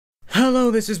Hello,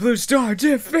 this is BlueStar,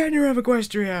 Defender of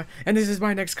Equestria, and this is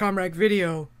my next ComRac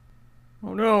video.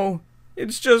 Oh no,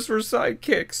 it's just for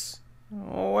Sidekicks.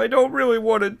 Oh, I don't really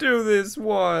want to do this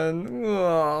one.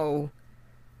 Oh.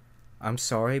 I'm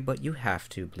sorry, but you have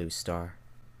to, BlueStar.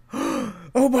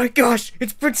 Oh my gosh,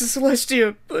 it's Princess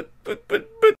Celestia, but...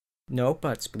 No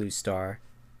buts, BlueStar.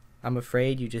 I'm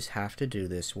afraid you just have to do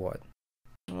this one.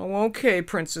 Oh, okay,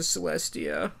 Princess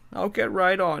Celestia. I'll get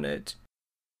right on it.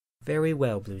 Very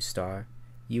well, BlueStar.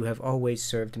 You have always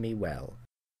served me well.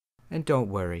 And don't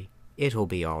worry, it'll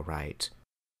be all right.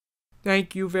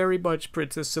 Thank you very much,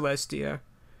 Princess Celestia.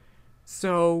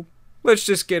 So, let's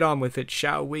just get on with it,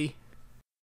 shall we?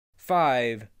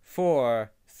 5,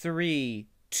 4, 3,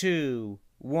 2,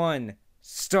 1,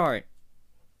 start!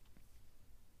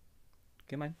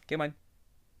 Come on, come on.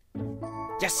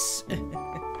 Yes!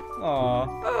 Aw.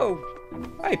 Oh!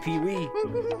 Hi, Pee-wee.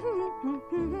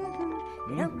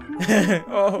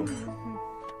 Oh.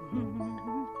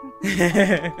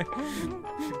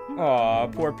 Aw,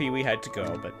 poor Pee-wee had to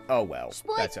go, but oh well.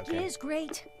 Spike That's okay. is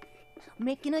great.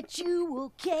 Making a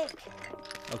jewel cake.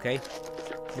 Okay.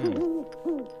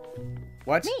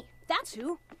 What? Me, that's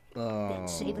who. Oh. Been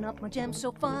saving up my gems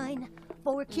so fine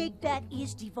for a cake that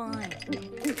is divine.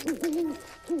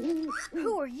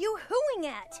 Who are you hooing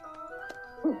at?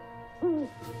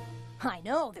 I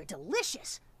know, they're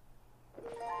delicious.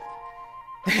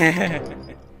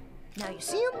 Now you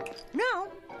see them? No,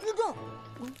 you don't.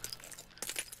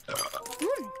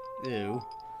 Ew.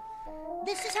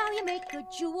 This is how you make a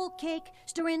jewel cake.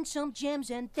 Stir in some gems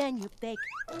and then you bake.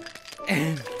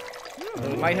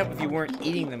 It might help if you weren't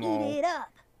eating them all. Eat it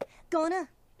up. Gonna...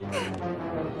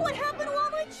 What happened to all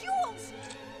my jewels?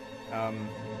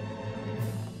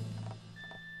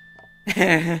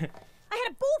 I had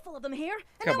a bowl full of them here,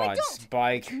 and Come now I on, don't.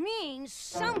 Spike. Which means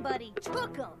somebody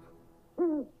took them.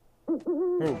 Who,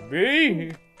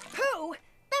 me? Who?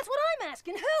 That's what I'm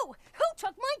asking. Who? Who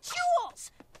took my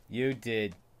jewels? You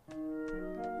did.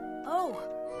 Oh,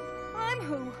 I'm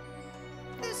who?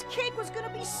 This cake was gonna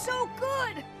be so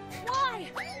good. Why?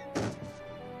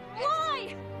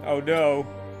 Why? Oh no.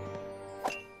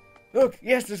 Look,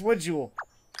 yes, there's one jewel.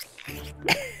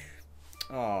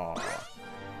 Oh.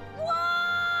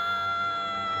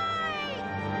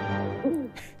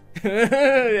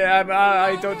 Yeah,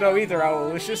 I don't know either,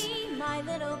 Owlicious.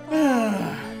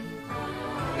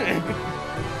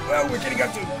 Well, we're getting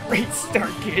up to a great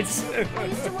start, kids.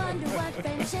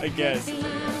 I guess.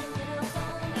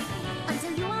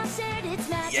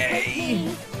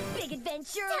 Yay! Big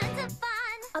adventure. Tons of fun.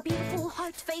 A beautiful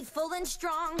heart, faithful and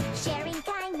strong. Sharing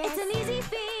kindness. It's an easy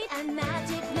feat. And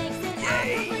magic makes it all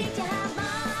complete to have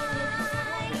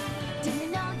mine. Do you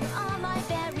know you are my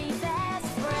very best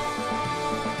friends?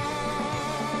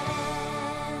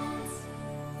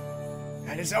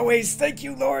 And as always, thank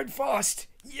you, Lord Faust.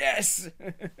 Yes!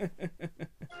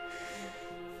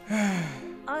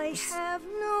 I have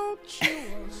no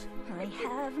jewels. I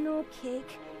have no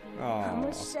cake. I'm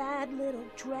a sad little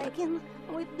dragon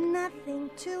with nothing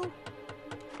to...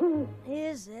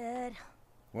 Is it?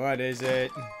 What is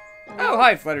it? Oh,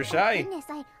 hi, Fluttershy. Goodness,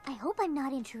 I hope I'm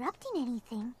not interrupting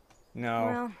anything. No.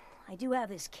 Well, I do have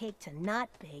this cake to not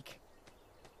bake.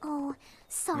 Oh,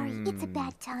 sorry, it's a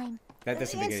bad time. That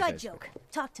doesn't make any Inside sense. joke.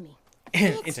 Talk to me.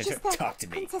 It's Inside just joke. that Talk to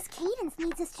me. Princess Cadence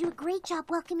needs us to do a great job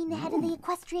welcoming the head of the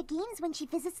Equestria Games when she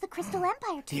visits the Crystal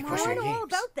Empire tomorrow. I Equestria know all Games.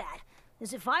 about that.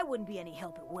 As if I wouldn't be any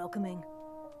help at welcoming.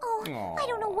 Oh, Aw. I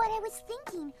don't know what I was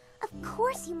thinking. Of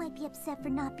course you might be upset for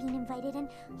not being invited, and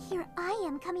here I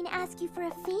am coming to ask you for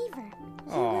a favor.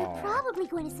 You were Aw. probably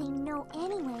going to say no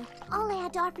anyway. All I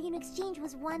had to offer you in exchange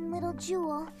was one little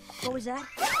jewel. What was that?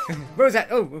 What was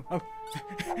that? Oh. All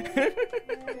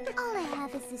I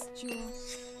have is this jewel.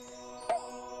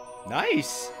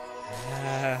 Nice.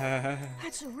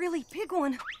 That's a really big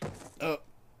one. Oh.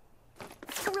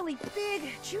 A really big,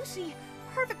 juicy,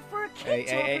 perfect for a Hey, cake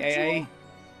hey, topper hey, hey.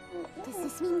 jewel. Does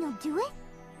this mean you'll do it?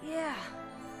 Yeah.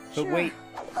 But sure. wait,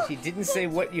 she didn't say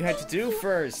what you had to do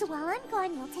first. So while I'm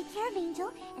gone, you'll take care of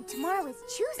Angel, and tomorrow is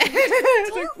Tuesday.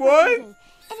 It's like, what? And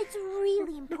it's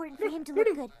really important for him to look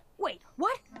good. Wait,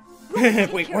 what? You'll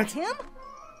take Wait, care what? of him?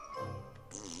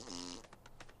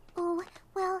 Oh,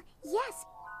 well, yes.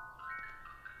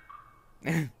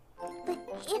 But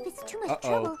if it's too much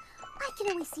trouble, I can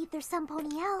always see if there's some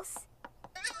pony else.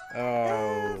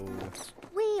 Oh.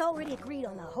 We already agreed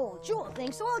on the whole jewel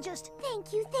thing, so I'll just...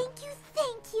 Thank you, thank you,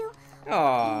 thank you.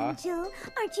 Aw. Angel,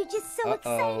 aren't you just so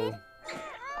excited?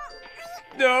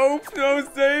 No, no,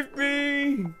 save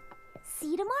me.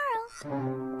 See you tomorrow.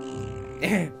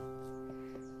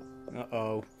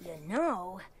 Uh-oh. You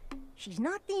know, she's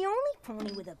not the only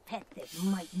pony with a pet that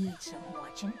might need some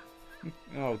watching.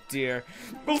 Oh dear.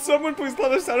 Will someone please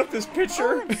let us out of this All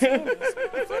picture? I'm saying is,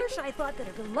 if Fluttershy thought that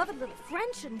her beloved little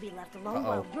friend shouldn't be left alone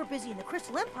while you're busy in the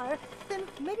Crystal Empire, then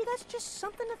maybe that's just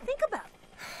something to think about.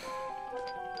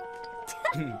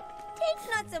 Tank's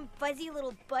not some fuzzy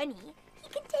little bunny. He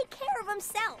can take care of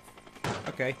himself.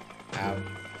 Okay. Ow.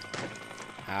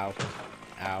 Ow.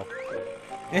 Ow.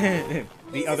 The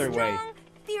He's other a way. strong,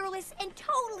 fearless, and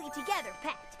totally together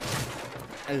pet.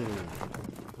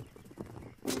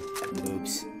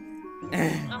 Oops.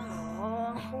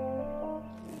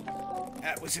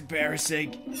 That was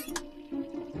embarrassing.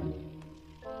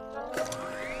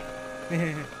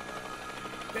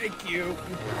 Thank you.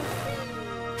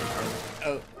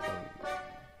 Oh.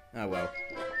 Oh well.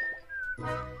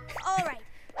 All right,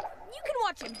 you can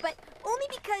watch him, but only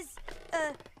because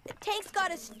Tank's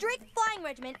got a strict flying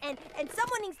regimen, and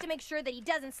someone needs to make sure that he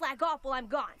doesn't slack off while I'm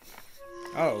gone.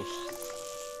 Oh.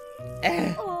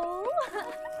 Oh.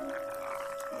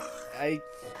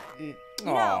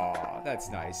 Aw, that's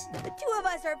nice. The two of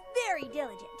us are very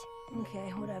diligent.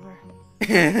 Okay, whatever.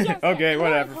 Okay,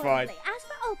 whatever, More fine. importantly, as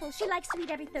for Opal, she likes to eat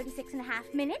every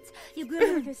 36.5 minutes. You groom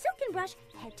her with her silken brush,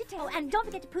 head to toe, and don't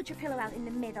forget to put your pillow out in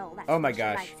the middle. That's Oh my how she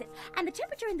gosh. likes it. And the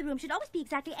temperature in the room should always be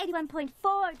exactly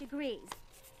 81.4 degrees.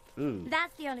 Ooh.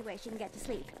 That's the only way she can get to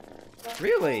sleep.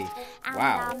 Really? And,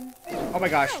 Wow. Oh my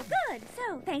gosh. Oh, good.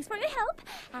 So, thanks for your help,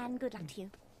 and good luck to you.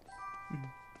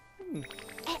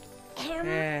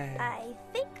 I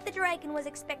think the dragon was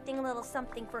expecting a little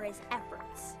something for his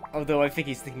efforts. Although I think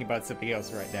he's thinking about something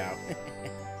else right now.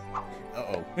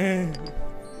 Uh-oh.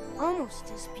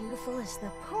 Almost as beautiful as the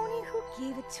pony who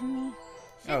gave it to me.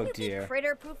 Oh Shouldn't you dear. be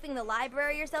critter-proofing the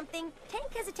library or something?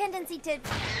 Tank has a tendency to...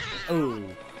 Ooh.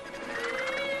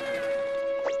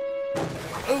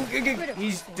 Oh,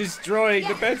 he's destroying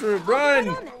the bedroom. Run!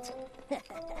 On that.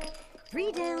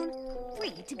 3 down, 3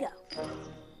 to go.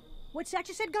 What's that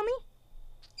you said, Gummy?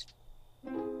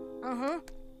 Uh-huh.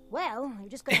 Well, you're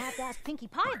just gonna have to ask Pinkie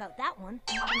Pie about that one.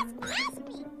 Ask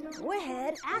me. Go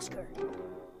ahead, ask her.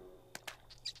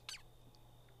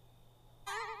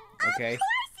 Okay. Of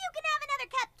course you can have another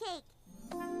cupcake.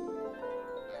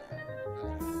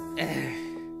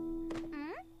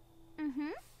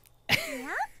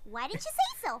 Yeah? Why didn't you say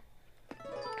so?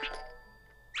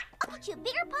 I'll get you a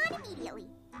bigger pond immediately.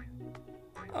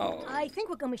 Oh. I think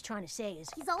what Gummy's trying to say is...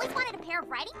 He's always wanted a pair of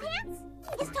riding pants.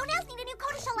 His toenails need a new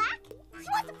coat of shellac. He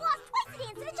wants to floss twice a day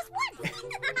instead of just once.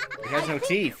 He has no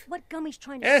teeth. What Gummy's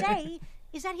trying to say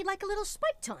is that he'd like a little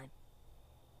Spike time.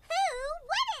 Who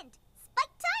wouldn't?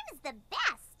 Spike time is the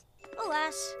best.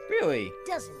 Alas, Really?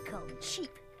 doesn't come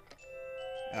cheap.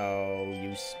 Oh,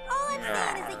 you... All I'm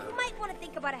saying is that you might want to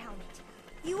think about a helmet.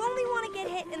 You only want to get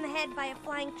hit in the head by a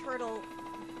flying turtle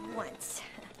once.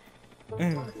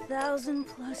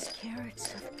 1,000+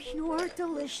 carats of pure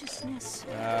deliciousness.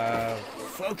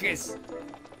 Focus.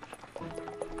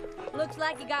 Looks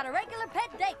like you got a regular pet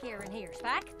daycare in here,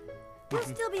 Spike. You'll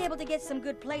still be able to get some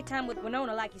good playtime with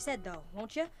Winona, like you said, though,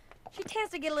 won't you? She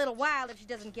tends to get a little wild if she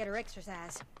doesn't get her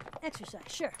exercise. Exercise,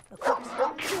 sure, of course.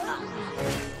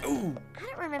 Ooh. I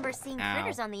don't remember seeing Ow.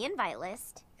 critters on the invite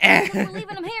list. We're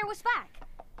leaving him here with Spike.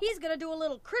 He's gonna do a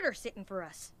little critter sitting for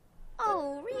us.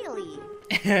 Oh, really?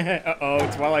 Uh-oh,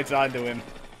 Twilight's onto him.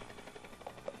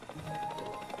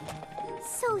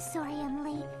 So sorry I'm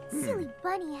late. Silly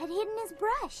Bunny had hidden his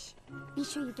brush. Be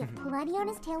sure you get plenty on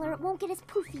his tail or it won't get as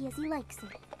poofy as he likes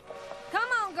it. Come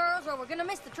on, girls, or we're gonna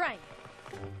miss the train.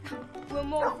 One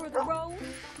more for the road.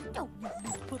 Don't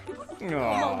Aww. No,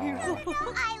 I love you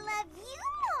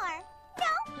more.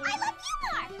 No, I love you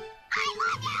more. I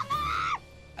love you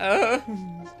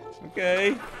more.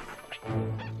 Okay.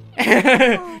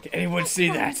 Oh, Can anyone see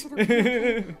that? little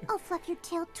kitty. I'll fluff your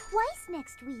tail twice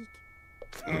next week.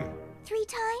 3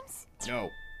 times? No.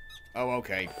 Oh,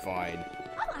 okay, fine.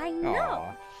 Oh, I know.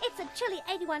 Aw. It's a chilly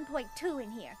 81.2 in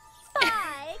here.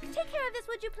 Spike, take care of this,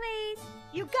 would you please?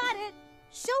 You got it.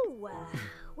 So,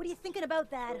 what are you thinking about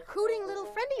that hooting little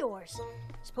friend of yours?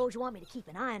 Suppose you want me to keep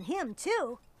an eye on him,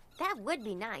 too. That would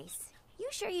be nice. You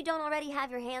sure you don't already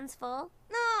have your hands full?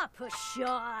 Nah,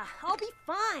 pshaw. I'll be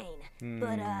fine.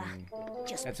 But,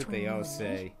 just That's what between they all you and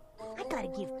say. me, I gotta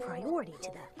give priority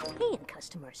to the paying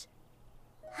customers.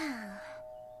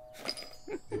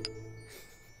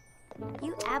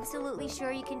 You absolutely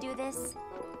sure you can do this?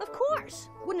 Of course.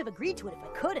 Wouldn't have agreed to it if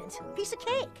I couldn't. Piece of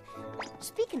cake.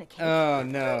 Speaking of cake, Oh,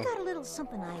 no. I've got a little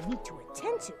something I need to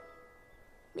attend to.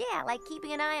 Yeah, like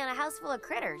keeping an eye on a house full of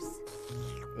critters.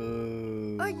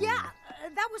 Ooh. Yeah,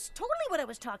 that was totally what I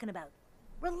was talking about.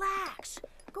 Relax.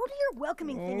 Go to your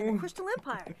welcoming thing in the Crystal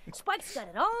Empire. Spike's got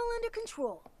it all under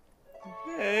control.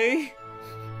 Hey.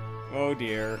 Oh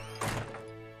dear.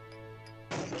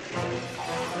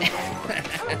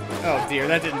 Oh dear,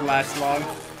 that didn't last long.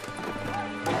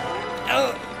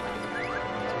 Oh.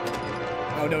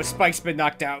 Oh no, Spike's been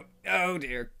knocked out. Oh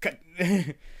dear. Cut.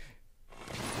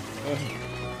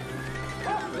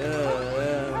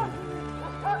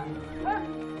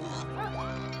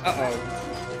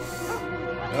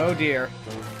 Uh-oh. Oh dear.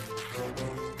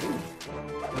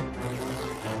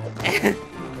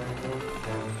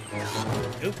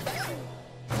 Oop.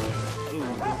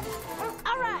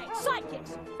 All right,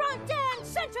 sidekicks, front and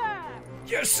center.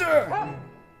 Yes, sir!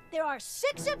 There are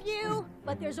 6 of you,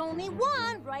 but there's only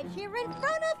 1 right here in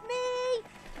front of me.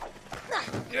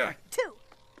 Yeah. 2.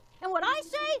 And what I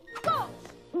say goes.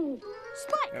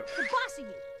 Spike, the boss of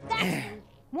you. That's you.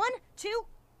 1, 2,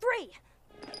 3.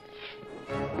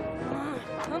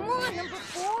 Come on, number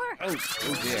 4. Oh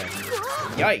dear.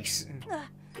 Yikes.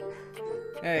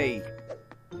 Hey.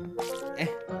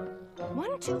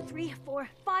 1, 2, 3, 4,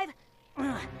 5.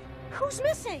 Who's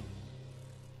missing?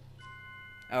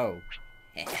 Oh.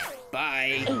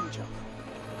 Bye. Angel.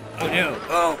 Oh no.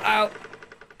 Oh, ow.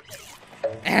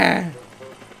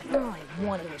 Oh, I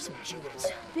wanted her some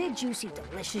jewels. Big, juicy,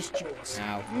 delicious jewels.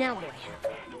 Ow. Now what do I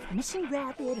have? Missing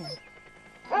rabbit and...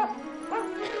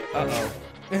 Uh-oh.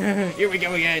 Here we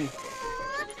go again.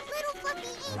 Little fluffy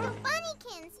angel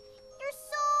bunnykins. You're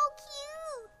so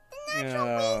cute. The natural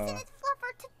No. reason it's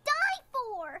fluffer to die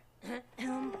for.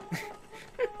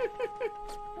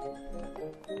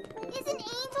 Isn't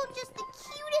Angel just the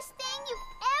cutest thing you've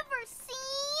ever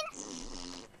seen?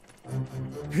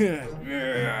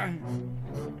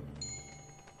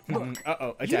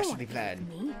 Uh-oh, a You don't dastardly want plan.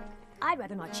 me. I'd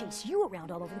rather not chase you around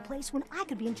all over the place when I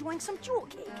could be enjoying some jewel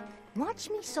cake. Watch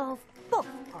me solve both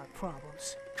our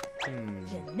problems.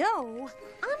 You know,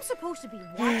 I'm supposed to be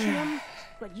watching them,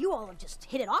 but you all have just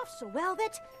hit it off so well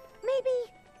that maybe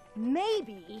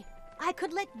I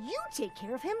could let you take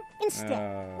care of him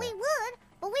instead. We would,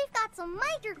 but we've got some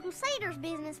major Crusaders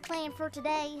business planned for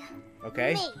today.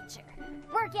 Okay. Major.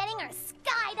 We're getting our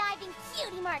skydiving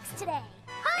cutie marks today.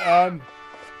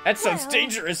 That sounds Well,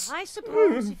 dangerous. I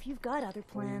suppose if you've got other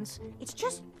plans. It's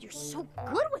just you're so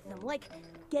good with them. Like,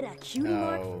 get a cutie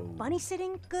mark for Oh. bunny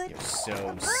sitting good. You're so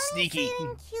Bunny sneaky.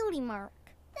 sitting cutie mark.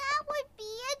 That would be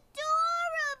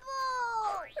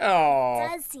adorable. Oh.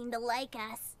 Does seem to like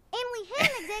us. And we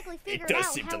haven't exactly figured does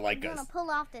out seem how to like we're gonna us.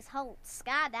 pull off this whole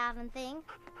skydiving thing.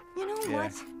 You know Yeah.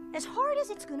 what? As hard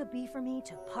as it's gonna be for me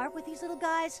to part with these little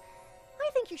guys, I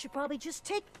think you should probably just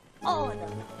take all of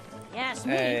them. Yes,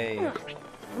 me. Hey.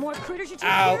 The more critters you take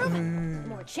Ow. care of, the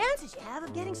more chances you have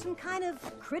of getting some kind of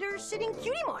critter-sitting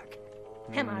cutie mark.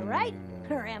 Am I right?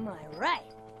 Or am I right?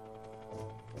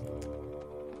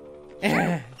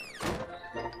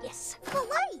 Yes. But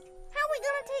wait, how are we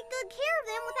gonna take good care of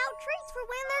them without treats for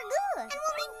when they're good? And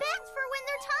we'll make beds for when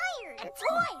they're tired. And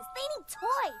toys. They need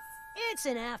toys. It's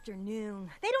an afternoon.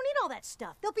 They don't need all that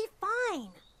stuff. They'll be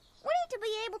fine. We need to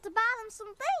be able to buy them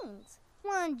some things.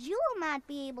 One jewel might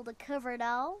be able to cover it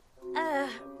all.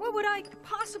 What would I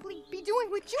possibly be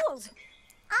doing with jewels?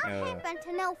 I happen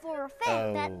to know for a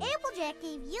fact that Oh. Applejack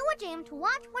gave you a gem to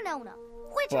watch Winona,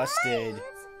 which Busted.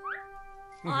 means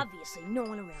Obviously, no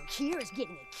one around here is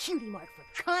getting a cutie mark for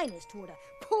kindness toward a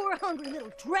poor, hungry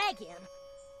little dragon.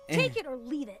 Take it or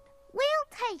leave it. we'll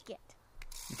take it.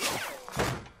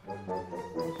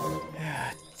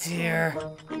 Dear.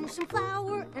 Bring some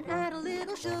flour and add a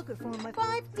little sugar for my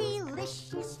 5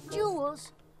 delicious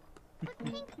jewels. But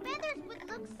pink feathers would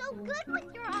look so good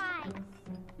with your eyes.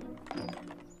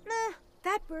 Nah,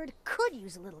 that bird could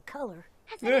use a little color.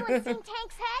 Has anyone seen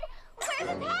Tank's head? Where's his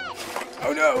head?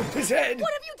 Oh no, his head.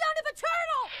 What have you done to the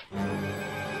turtle?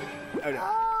 Oh no.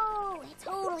 Oh, I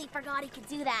totally forgot he could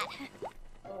do that.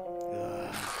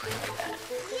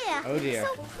 Yeah. Oh, dear.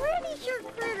 So pretty sure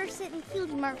critter sitting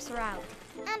cutie marks are out.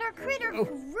 And our critter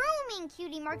grooming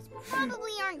cutie marks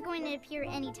probably aren't going to appear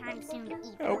anytime soon either.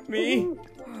 Help me.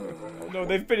 Oh no,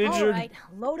 they've been All injured. right,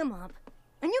 load them up.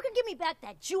 And you can give me back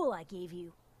that jewel I gave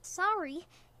you. Sorry,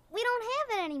 we don't have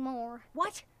it anymore.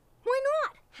 What? Why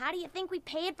not? How do you think we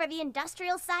paid for the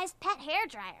industrial-sized pet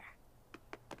hairdryer?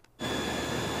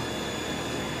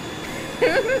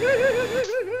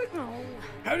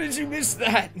 How did you miss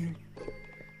that?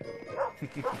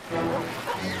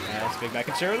 That's Big Mac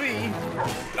and Shirley.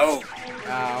 Oh!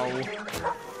 Ow.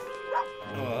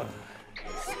 Ugh.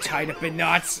 Tied up in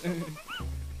knots.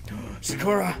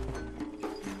 Sakura.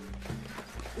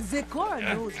 Zekora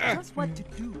knows just what to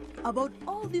do about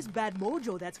all this bad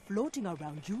mojo that's floating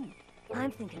around you. I'm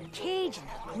thinking a cage and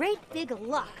a great big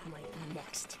lock might be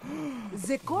next.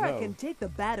 Zekora No. can take the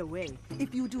bad away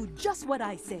if you do just what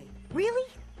I say. Really?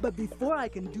 But before I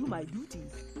can do my duty,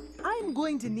 I'm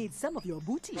going to need some of your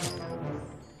booty.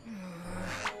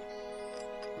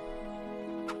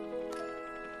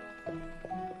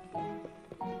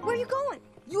 Where are you going?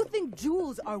 You think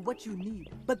jewels are what you need,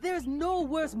 but there's no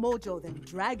worse mojo than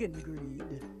dragon greed.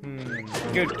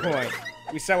 Good point.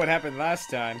 We saw what happened last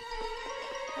time.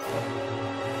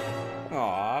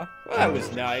 Aw, well, that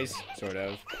was nice, sort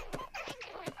of.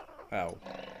 Oh,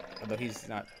 although he's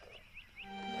not.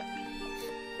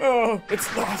 Oh,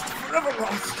 it's lost, forever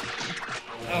lost.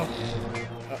 Oh,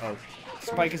 uh-oh.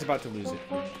 Spike is about to lose it.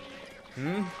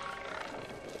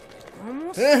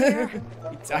 Almost there.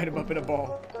 He tied him up in a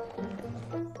ball.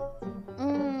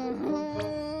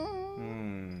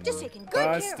 Just taking good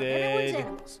care of Busted.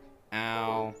 everyone's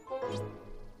animals. Ow.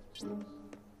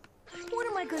 What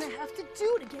am I gonna have to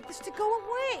do to get this to go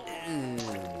away?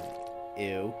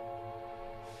 Ew.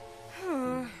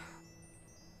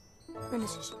 And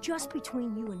this is just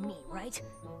between you and me, right?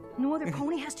 No other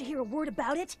pony has to hear a word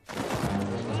about it?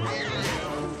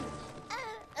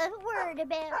 A word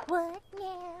about what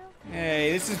now?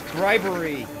 Hey, this is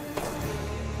bribery.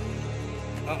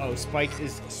 Uh-oh, Spike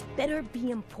is... This better be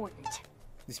important.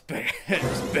 This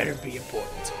better be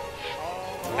important.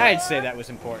 I'd say that was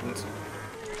important.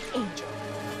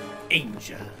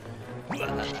 Angel.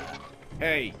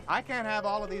 Hey. I can't have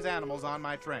all of these animals on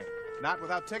my train. Not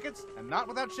without tickets and not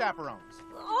without chaperones.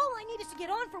 All I need is to get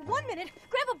on for 1 minute,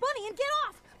 grab a bunny, and get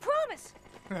off. Promise.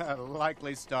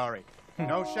 Likely story.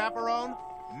 No chaperone,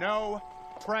 no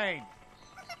train.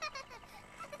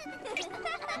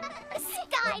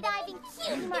 Skydiving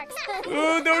cute marks.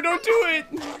 Oh, no, don't do it!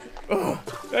 Oh,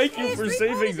 thank you for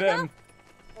saving them.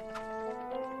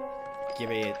 Give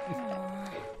me it.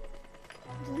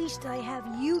 At least I have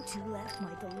you two left,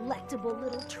 my delectable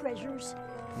little treasures.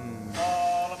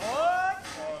 All aboard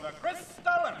for the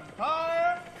Crystal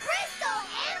Empire! Crystal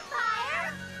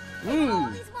Empire? I've Ooh.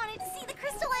 always wanted to see the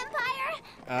Crystal Empire.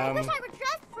 I wish I were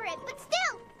dressed for it, but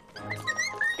still.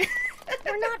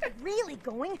 We're not really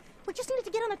going. We just needed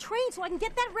to get on a train so I can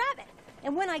get that rabbit.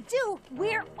 And when I do,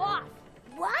 we're off.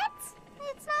 What?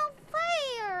 It's not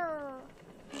fair.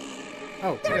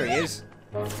 Oh, there he is.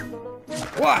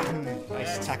 What?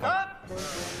 Nice tackle.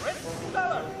 Crystal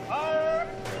Empire!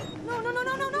 No.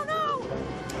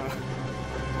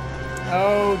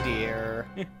 Oh, dear.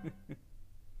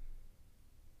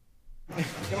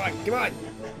 Come on.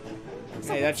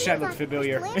 Hey, that shot looked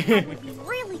familiar. Crystal Empire would be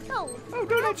really cold. Oh,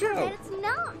 no, But Joe. it's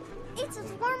not. It's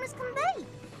as warm as can be.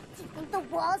 Do you think the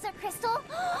walls are crystal?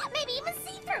 Maybe even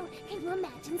see-through. Can you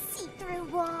imagine see-through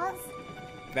walls?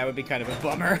 That would be kind of a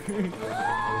bummer.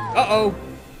 Uh-oh.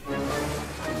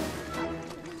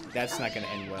 That's not gonna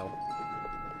end well.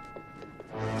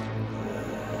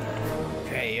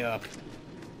 Pay up.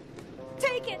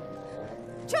 Take it.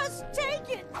 Just take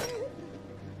it.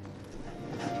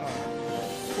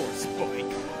 Poor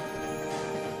Spike.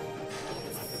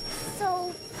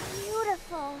 So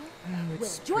beautiful. Well,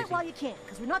 enjoy it while you can,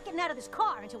 because we're not getting out of this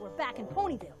car until we're back in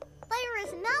Ponyville. There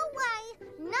is no way,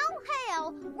 no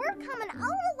how, we're coming all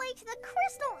the way to the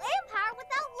Crystal Empire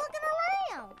without looking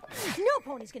around. No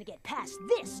pony's gonna get past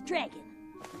this dragon.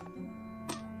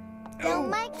 Don't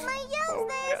make me use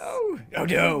this. Oh, no. Oh,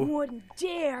 no. Wouldn't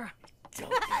dare.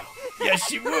 Yes,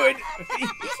 she would.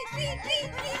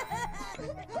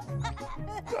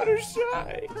 Not her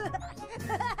shy.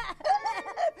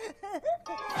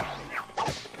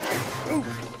 Ooh.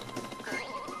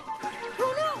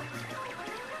 Oh no!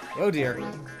 Oh, dear.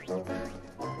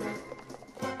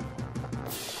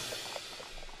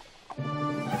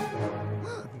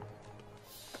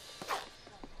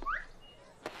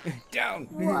 Down.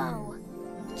 Whoa.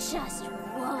 Just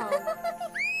whoa.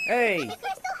 Hey,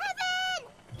 Crystal Heaven!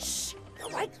 Shh!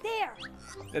 Right there!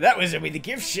 that was with the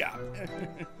gift shop.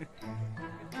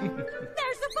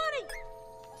 There's the bunny!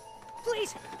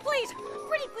 Please,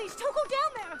 pretty please, don't go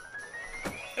down there!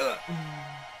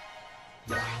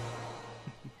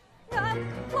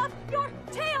 Fluff your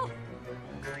tail!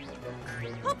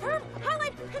 A perm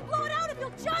highlight can blow it out if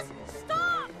you'll just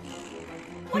stop!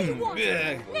 What do you want?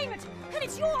 Name it, and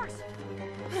it's yours!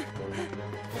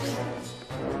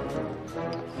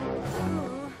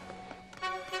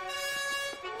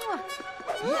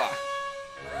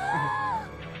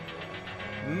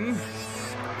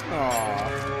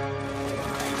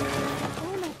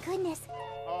 Oh my goodness.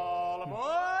 All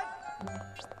aboard!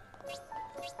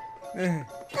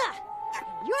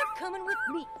 You're coming with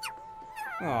me.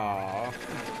 Aww.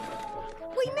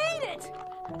 We made it!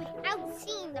 Without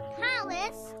seeing the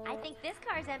palace. I think this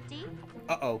car's empty.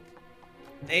 Uh-oh.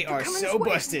 They are Coming so this way.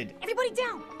 busted. Everybody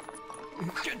down!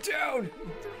 Get down!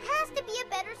 There has to be a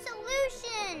better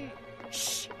solution.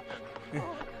 Shh!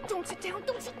 Oh, don't sit down,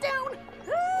 don't sit down!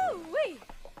 Ooh-wee!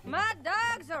 My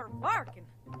dogs are barking.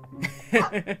 Did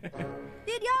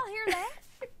y'all hear that?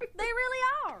 They really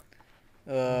are.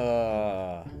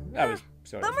 That was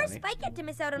sort of Bummer funny. Spike had to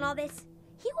miss out on all this.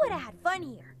 He would have had fun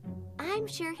here. I'm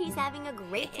sure he's having a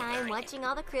great time watching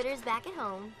all the critters back at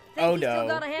home. Oh, Think he still no.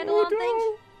 got a handle on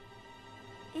things?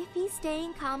 If he's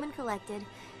staying calm and collected,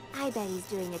 I bet he's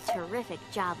doing a terrific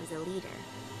job as a leader.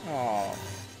 Oh.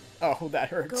 Oh, that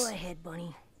hurts. Go ahead,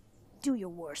 Bunny. Do your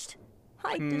worst.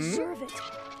 I deserve it.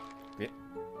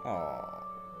 Oh.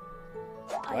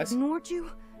 I What? ignored you,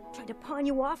 tried to pawn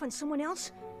you off on someone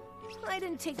else. I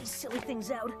didn't take these silly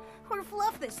things out, or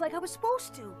fluff this like I was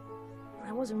supposed to.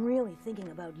 I wasn't really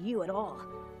thinking about you at all.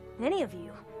 Any of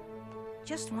you.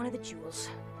 Just one of the jewels.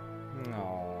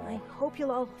 No. I hope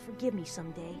you'll all forgive me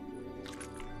someday.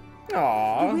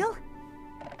 Aww. You will?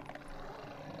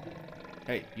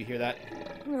 Hey, you hear that?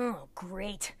 Oh,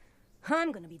 great.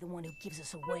 I'm gonna be the one who gives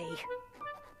us away.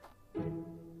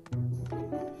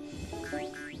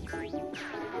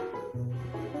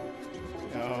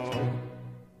 No.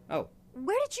 Oh.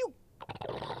 Where did you...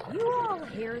 You all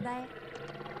hear that?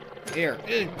 Here,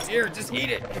 just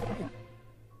eat it.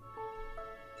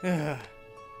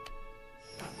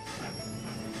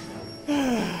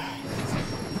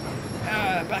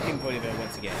 Back in Ponyville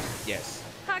once again. Yes.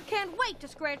 I can't wait to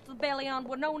scratch the belly on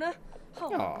Winona.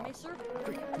 Oh, Aw. miss her.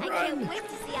 I can't wait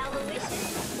to see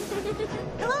Aloysius.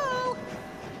 Hello!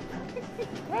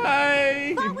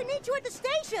 Hi. Thought we need you at the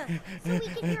station. So we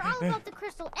can hear all about the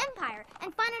Crystal Empire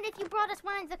and find out if you brought us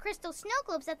one of the crystal snow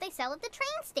globes that they sell at the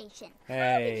train station.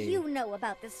 Hey. You know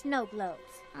about the snow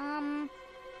globes.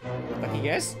 Lucky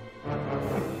guess?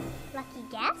 Lucky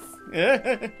guess?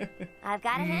 I've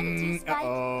got to hand it to you, Spike.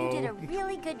 uh-oh. You did a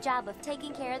really good job of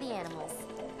taking care of the animals.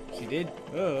 She did.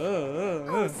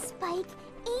 Oh, Spike,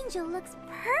 Angel looks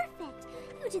perfect.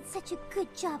 You did such a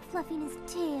good job fluffing his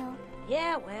tail.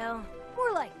 Yeah, well,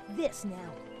 we're like this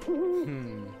now.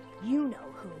 You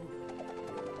know who.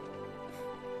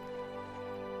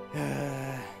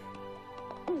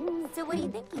 So what are you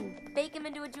thinking? Bake him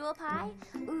into a jewel pie?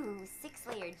 Ooh,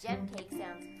 6-layer gem cake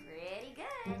sounds pretty good.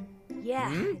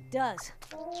 Yeah, it does.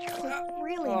 It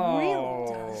really, really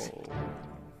does.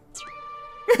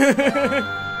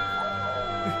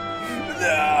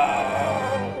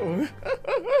 No!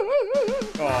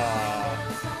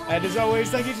 Aww. And as always,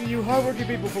 thank you to you hardworking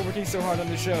people for working so hard on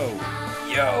the show.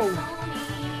 Yo!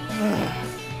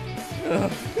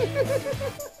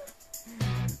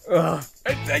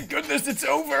 And thank goodness it's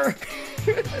over!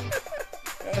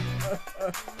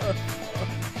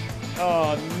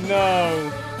 Oh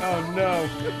no! Oh no!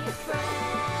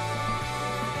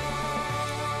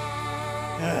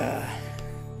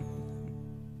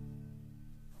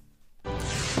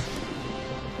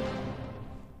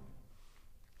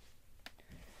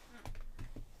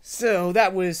 So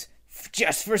that was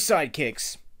just for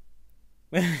sidekicks.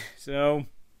 So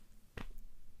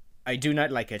I do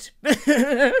not like it.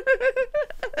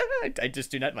 I just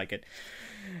do not like it.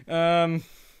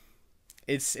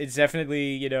 It's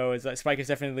definitely, you know, Spike is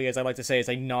definitely, as I like to say, is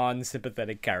a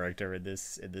non-sympathetic character in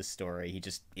this story. He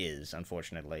just is,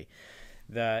 unfortunately.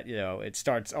 That, you know, it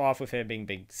starts off with him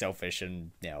being selfish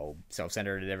and, you know,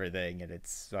 self-centered and everything, and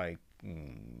it's like,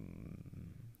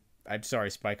 I'm sorry,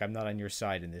 Spike, I'm not on your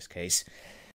side in this case.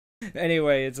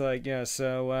 Anyway, it's like, yeah,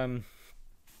 so,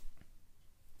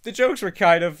 the jokes were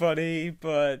kind of funny,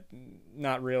 but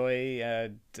not really,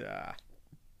 and,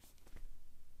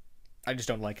 I just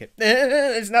don't like it.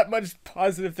 There's not much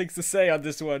positive things to say on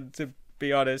this one, to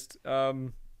be honest.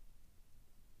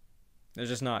 There's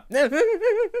just not.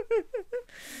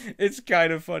 It's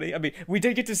kind of funny. I mean, we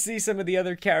did get to see some of the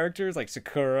other characters, like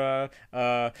Sakura.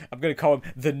 I'm gonna call him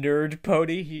the nerd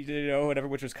pony, you know, whatever,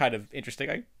 which was kind of interesting.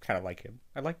 I kind of like him.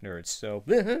 I like nerds, so.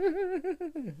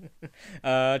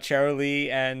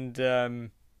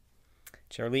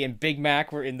 Charlie and Big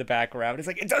Mac were in the background. It's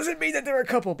like, it doesn't mean that they're a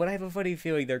couple, but I have a funny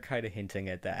feeling they're kind of hinting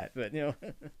at that. But, you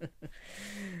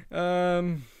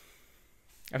know.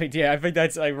 I mean, yeah, I think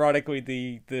that's ironically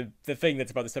the thing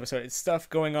that's about this episode. It's stuff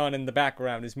going on in the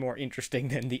background is more interesting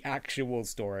than the actual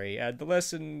story. And the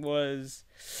lesson was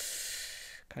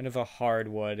kind of a hard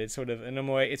one. It's sort of, in a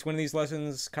way, it's one of these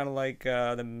lessons kind of like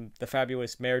the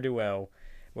fabulous Mare-Duel,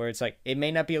 where it's like, it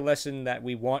may not be a lesson that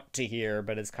we want to hear,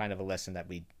 but it's kind of a lesson that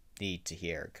we need to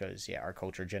hear, because, yeah, our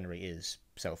culture generally is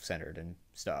self-centered and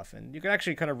stuff, and you can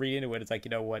actually kind of read into it. It's like,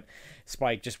 you know what,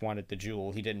 Spike just wanted the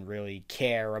jewel. He didn't really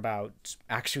care about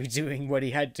actually doing what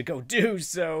he had to go do,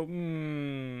 so,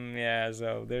 yeah,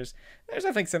 so there's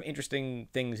I think some interesting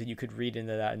things that you could read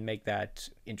into that and make that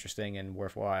interesting and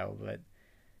worthwhile, but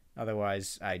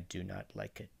otherwise, I do not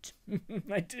like it.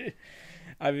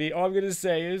 I mean, all I'm going to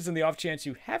say is, in the off chance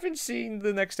you haven't seen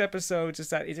the next episode, is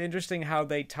that it's interesting how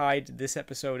they tied this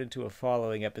episode into a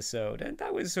following episode, and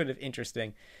that was sort of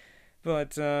interesting.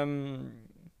 But, I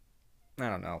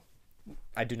don't know.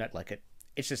 I do not like it.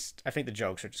 It's just, I think the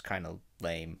jokes are just kind of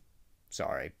lame.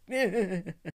 Sorry. Yeah,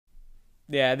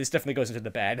 this definitely goes into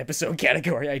the bad episode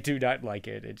category. I do not like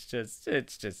it. It's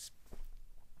just...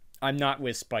 I'm not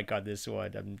with Spike on this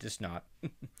one. I'm just not.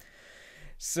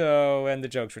 So, and the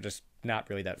jokes were just not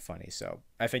really that funny. So,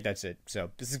 I think that's it.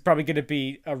 So, this is probably going to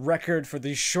be a record for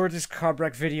the shortest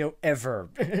ComRac video ever.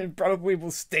 Probably will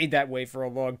stay that way for a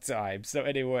long time. So,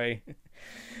 anyway.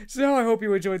 So, I hope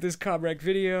you enjoyed this ComRac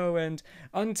video. And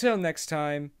until next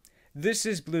time, this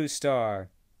is Blue Star.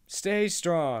 Stay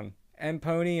strong and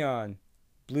pony on.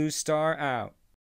 Blue Star out.